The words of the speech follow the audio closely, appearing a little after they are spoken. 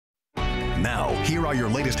Now, here are your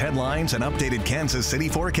latest headlines and updated Kansas City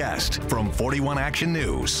forecast from 41 Action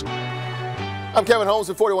News. I'm Kevin Holmes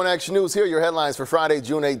with 41 Action News. Here are your headlines for Friday,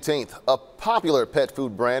 June 18th. A popular pet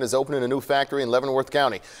food brand is opening a new factory in Leavenworth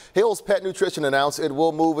County. Hill's Pet Nutrition announced it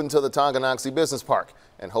will move into the Tonganoxie Business Park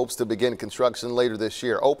and hopes to begin construction later this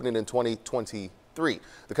year, opening in 2023.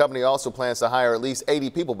 The company also plans to hire at least 80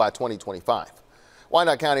 people by 2025.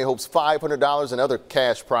 Wyandotte County hopes $500 and other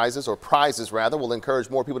cash prizes, will encourage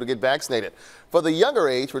more people to get vaccinated. For the younger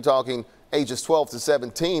age, we're talking ages 12 to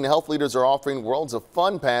 17, health leaders are offering Worlds of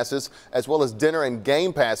Fun passes as well as dinner and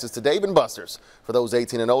game passes to Dave & Buster's. For those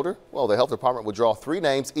 18 and older, well, the health department will draw 3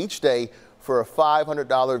 names each day for a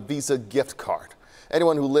 $500 Visa gift card.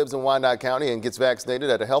 Anyone who lives in Wyandotte County and gets vaccinated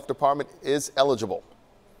at a health department is eligible.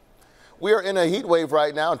 We are in a heat wave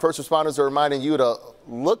right now, and first responders are reminding you to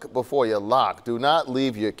look before you lock. Do not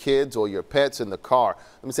leave your kids or your pets in the car.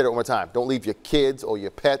 Let me say that one more time. Don't leave your kids or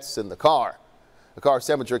your pets in the car. The car's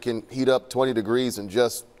temperature can heat up 20 degrees in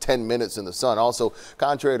just 10 minutes in the sun. Also,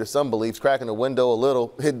 contrary to some beliefs, cracking the window a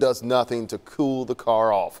little, it does nothing to cool the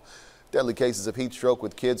car off. Deadly cases of heat stroke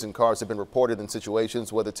with kids in cars have been reported in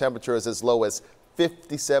situations where the temperature is as low as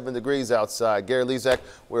 57 degrees outside. Gary Lezak,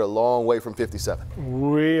 we're a long way from 57.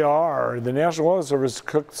 We are. The National Weather Service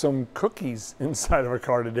cooked some cookies inside of a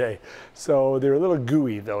car today. So they're a little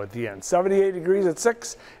gooey though at the end. 78 degrees at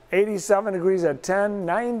 6, 87 degrees at 10,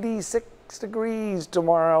 96 degrees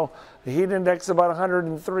tomorrow. The heat index about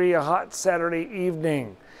 103, a hot Saturday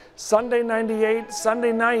evening. Sunday 98,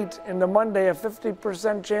 Sunday night into Monday a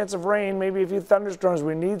 50% chance of rain, maybe a few thunderstorms.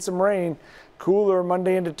 We need some rain. Cooler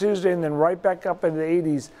Monday into Tuesday and then right back up into the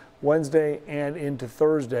 80s Wednesday and into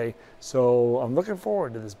Thursday. So I'm looking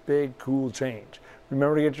forward to this big cool change.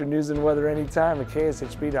 Remember to get your news and weather anytime at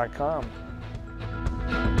kshb.com.